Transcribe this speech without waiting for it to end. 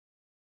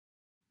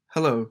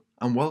Hello,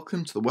 and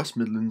welcome to the West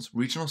Midlands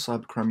Regional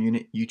Cybercrime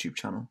Unit YouTube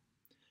channel.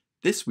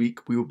 This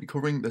week we will be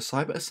covering the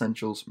Cyber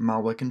Essentials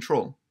Malware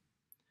Control.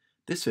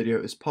 This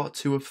video is part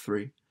 2 of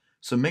 3,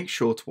 so make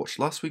sure to watch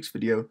last week's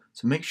video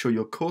to make sure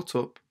you're caught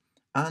up,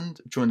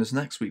 and join us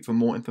next week for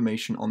more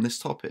information on this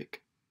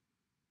topic.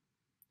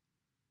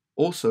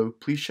 Also,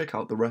 please check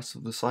out the rest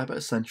of the Cyber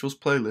Essentials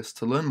playlist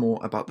to learn more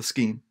about the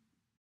scheme.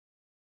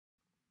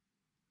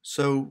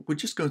 So we're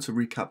just going to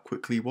recap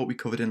quickly what we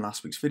covered in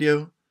last week's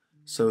video.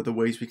 So the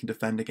ways we can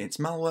defend against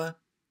malware.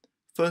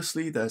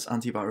 Firstly, there's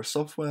antivirus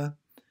software.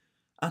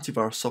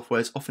 Antivirus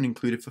software is often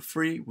included for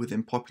free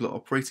within popular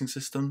operating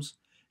systems.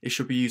 It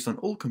should be used on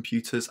all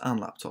computers and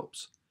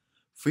laptops.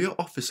 For your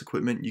office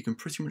equipment, you can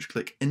pretty much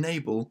click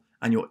Enable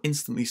and you're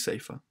instantly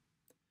safer.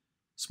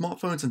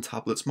 Smartphones and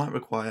tablets might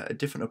require a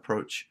different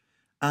approach,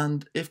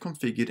 and if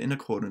configured in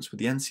accordance with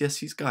the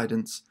NCSC's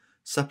guidance,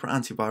 separate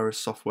antivirus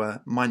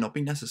software might not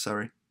be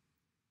necessary.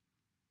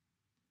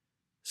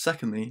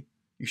 Secondly,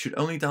 you should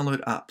only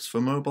download apps for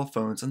mobile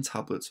phones and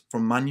tablets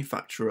from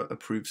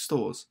manufacturer-approved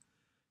stores,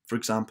 for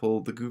example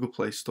the Google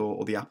Play Store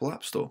or the Apple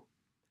App Store.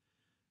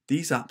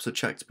 These apps are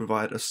checked to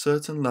provide a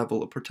certain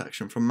level of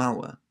protection from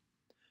malware.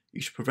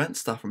 You should prevent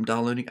staff from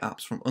downloading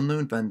apps from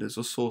unknown vendors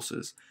or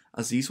sources,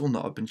 as these will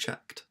not have been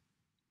checked.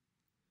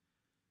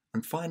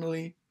 And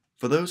finally,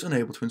 for those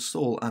unable to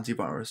install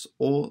antivirus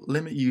or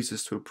limit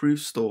users to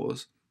approved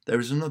stores, there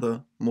is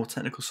another, more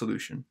technical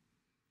solution.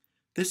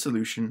 This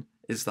solution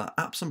is that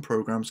apps and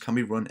programs can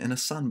be run in a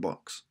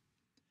sandbox.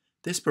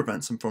 This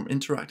prevents them from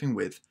interacting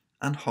with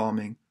and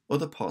harming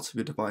other parts of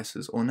your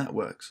devices or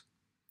networks.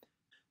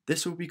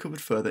 This will be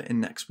covered further in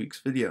next week's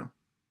video.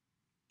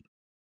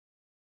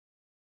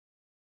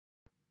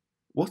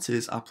 What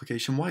is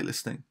application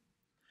whitelisting?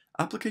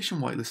 Application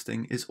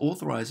whitelisting is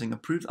authorizing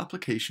approved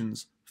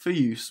applications for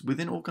use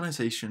within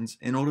organizations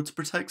in order to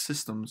protect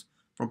systems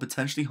from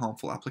potentially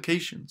harmful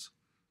applications.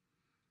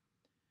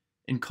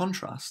 In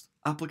contrast,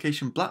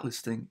 application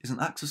blacklisting is an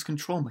access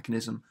control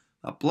mechanism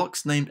that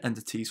blocks named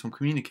entities from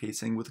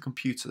communicating with a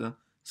computer,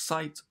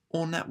 site,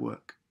 or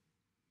network.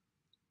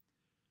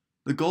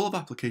 The goal of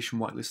application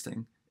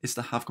whitelisting is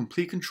to have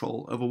complete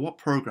control over what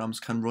programs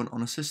can run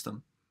on a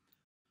system.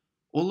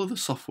 All other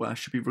software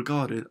should be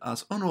regarded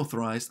as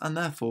unauthorized and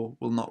therefore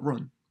will not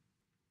run.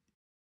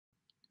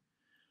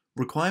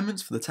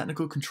 Requirements for the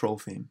technical control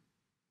theme.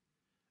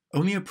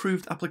 Only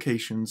approved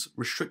applications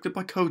restricted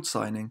by code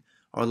signing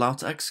are allowed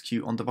to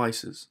execute on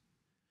devices.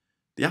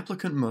 The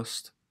applicant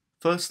must,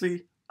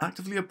 firstly,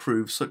 actively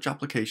approve such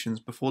applications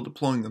before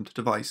deploying them to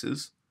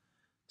devices.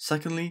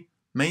 Secondly,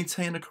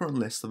 maintain a current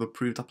list of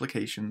approved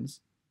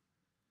applications.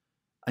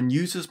 And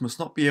users must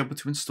not be able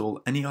to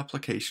install any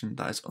application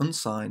that is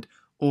unsigned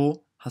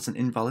or has an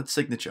invalid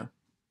signature.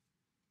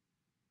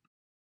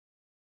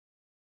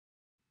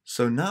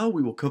 So now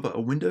we will cover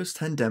a Windows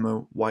 10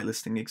 demo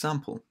whitelisting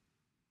example.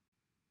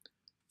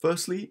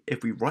 Firstly,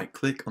 if we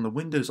right-click on the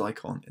Windows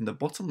icon in the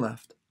bottom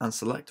left and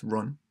select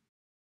Run,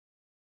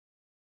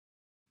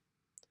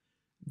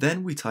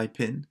 then we type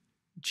in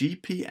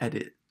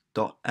gpedit.msc,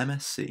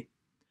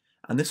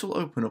 and this will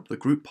open up the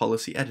Group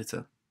Policy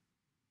Editor.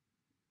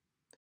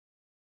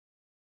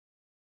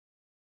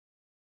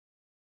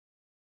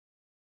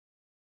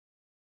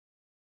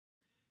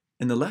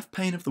 In the left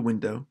pane of the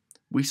window,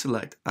 we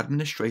select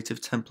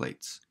Administrative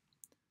Templates.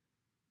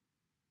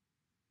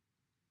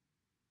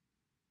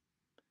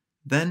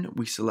 Then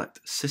we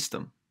select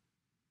System.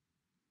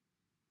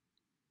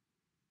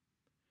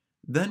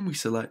 Then we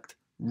select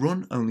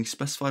Run only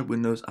specified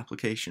Windows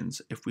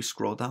applications if we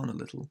scroll down a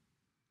little.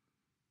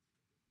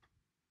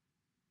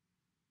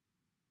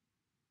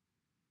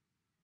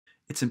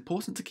 It's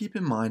important to keep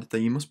in mind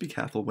that you must be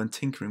careful when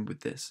tinkering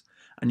with this,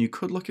 and you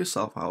could lock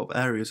yourself out of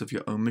areas of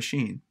your own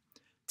machine.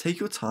 Take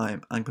your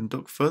time and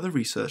conduct further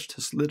research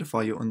to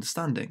solidify your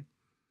understanding.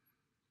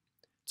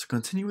 To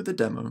continue with the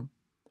demo,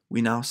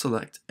 we now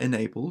select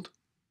Enabled,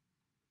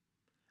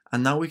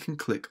 and now we can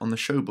click on the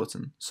Show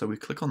button, so we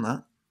click on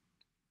that.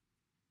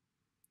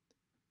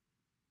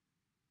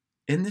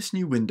 In this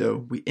new window,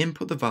 we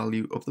input the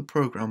value of the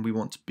program we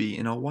want to be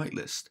in our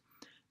whitelist.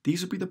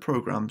 These will be the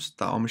programs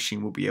that our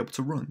machine will be able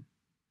to run.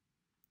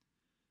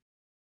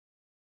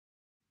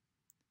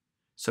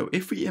 So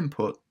if we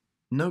input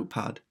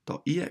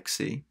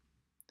notepad.exe,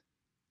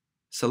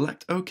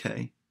 select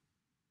OK,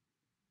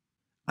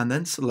 and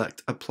then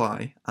select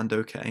Apply and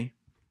OK.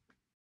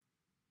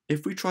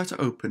 If we try to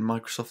open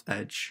Microsoft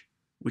Edge,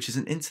 which is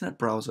an internet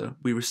browser,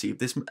 we receive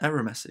this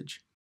error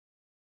message.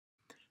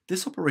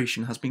 This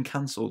operation has been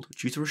cancelled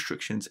due to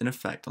restrictions in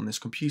effect on this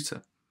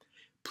computer.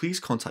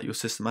 Please contact your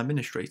system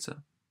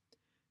administrator.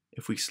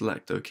 If we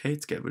select OK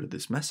to get rid of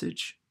this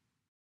message.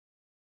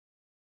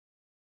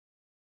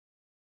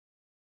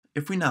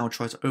 If we now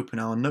try to open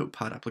our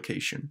Notepad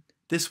application,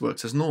 this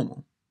works as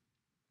normal.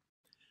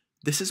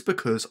 This is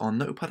because our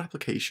Notepad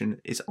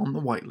application is on the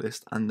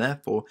whitelist and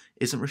therefore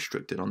isn't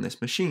restricted on this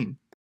machine.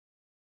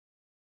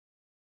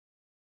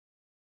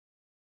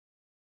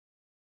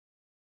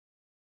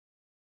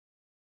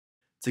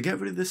 To get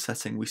rid of this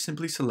setting, we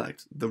simply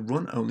select the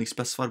Run Only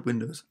Specified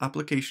Windows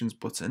Applications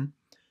button,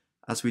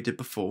 as we did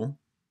before,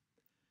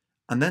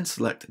 and then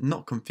select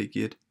Not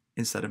Configured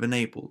instead of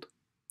Enabled.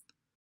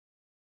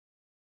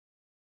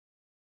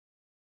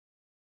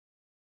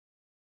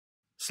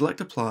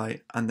 Select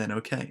Apply and then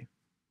OK.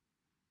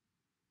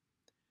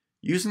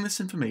 Using this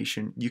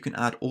information, you can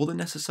add all the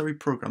necessary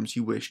programs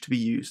you wish to be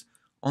used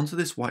onto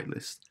this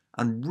whitelist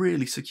and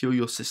really secure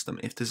your system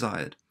if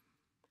desired.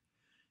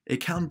 It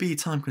can be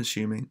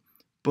time-consuming,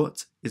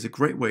 but is a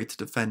great way to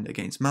defend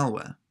against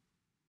malware.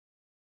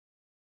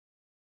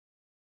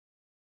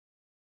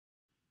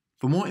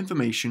 For more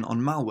information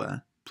on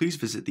malware, please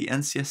visit the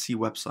NCSC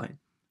website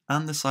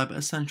and the Cyber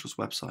Essentials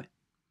website.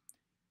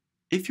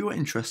 If you are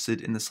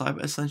interested in the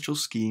Cyber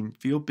Essentials scheme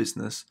for your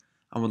business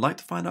and would like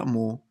to find out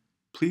more,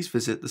 please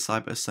visit the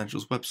Cyber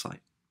Essentials website.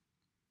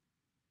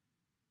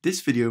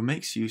 This video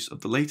makes use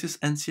of the latest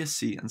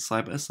NCSC and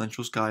Cyber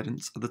Essentials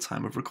guidance at the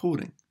time of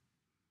recording.